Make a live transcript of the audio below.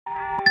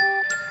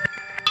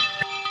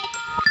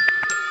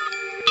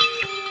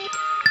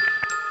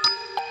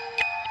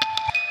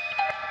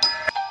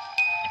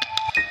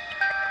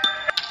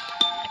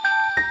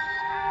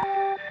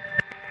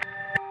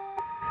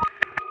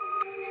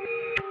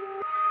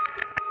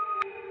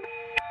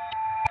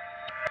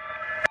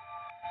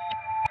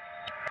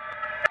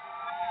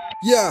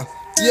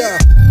Yeah.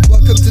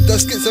 Welcome to the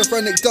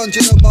schizophrenic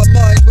dungeon of my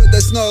mind, where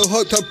there's no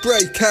hope to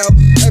break out.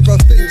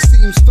 Everything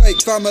seems fake,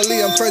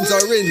 family and friends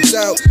are in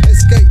doubt.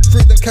 Escape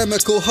through the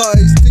chemical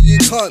highs till you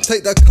can't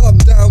take the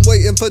calm down.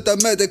 Waiting for the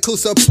medical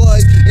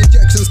supplies.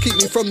 Injections keep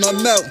me from the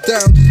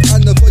meltdown,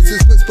 and the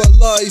voices whisper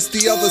lies.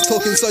 The others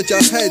talk inside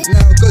your head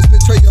now. Ghosts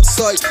betray your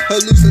sight,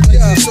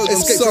 hallucinations show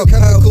them escape through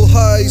chemical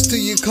highs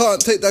till you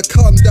can't take the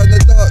calm down.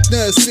 The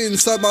darkness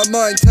inside my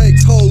mind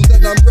takes hold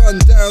and I'm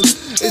run down.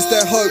 Is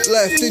there hope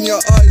left in your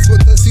eyes?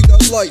 Want to see the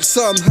light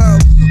somehow?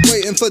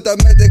 Waiting for the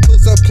medical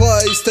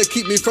supplies to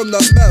keep me from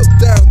the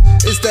meltdown.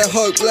 Is there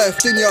hope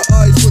left in your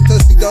eyes? Want to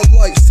see the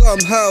light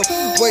somehow?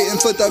 Waiting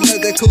for the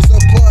medical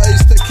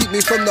supplies to keep me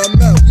from the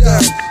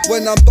meltdown.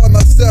 When I'm by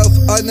myself,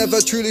 I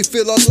never truly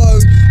feel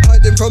alone.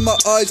 Hiding from my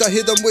eyes, I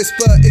hear them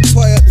whisper in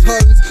quiet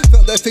tones.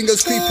 Felt their fingers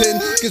creeping,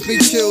 gives me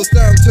chills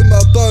down to my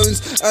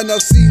bones. And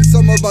I've seen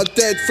some of my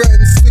dead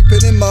friends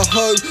sleeping in my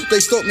home. They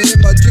stalk me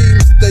in my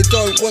dreams, they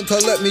don't want to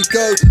let me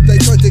go.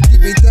 They try to keep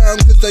me down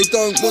cause they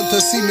don't want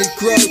to see me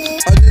grow.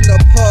 And in the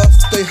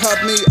past, they had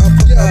me up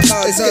on the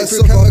house. Escape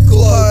through chemical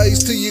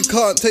highs till you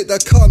can't take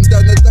the calm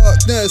down. The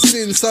darkness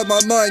inside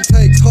my mind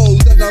takes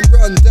hold and I'm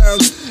run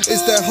down. Is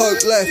there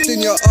hope left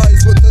in your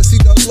eyes? Want to see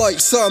the light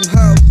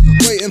somehow?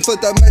 Waiting for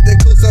the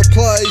medical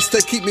supplies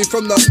to keep me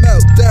from the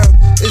meltdown.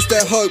 Is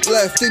there hope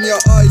left in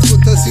your eyes?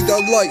 Want to see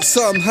the light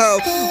somehow?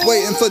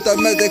 Waiting for the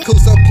medical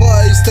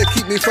supplies to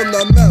keep me from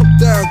the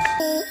meltdown.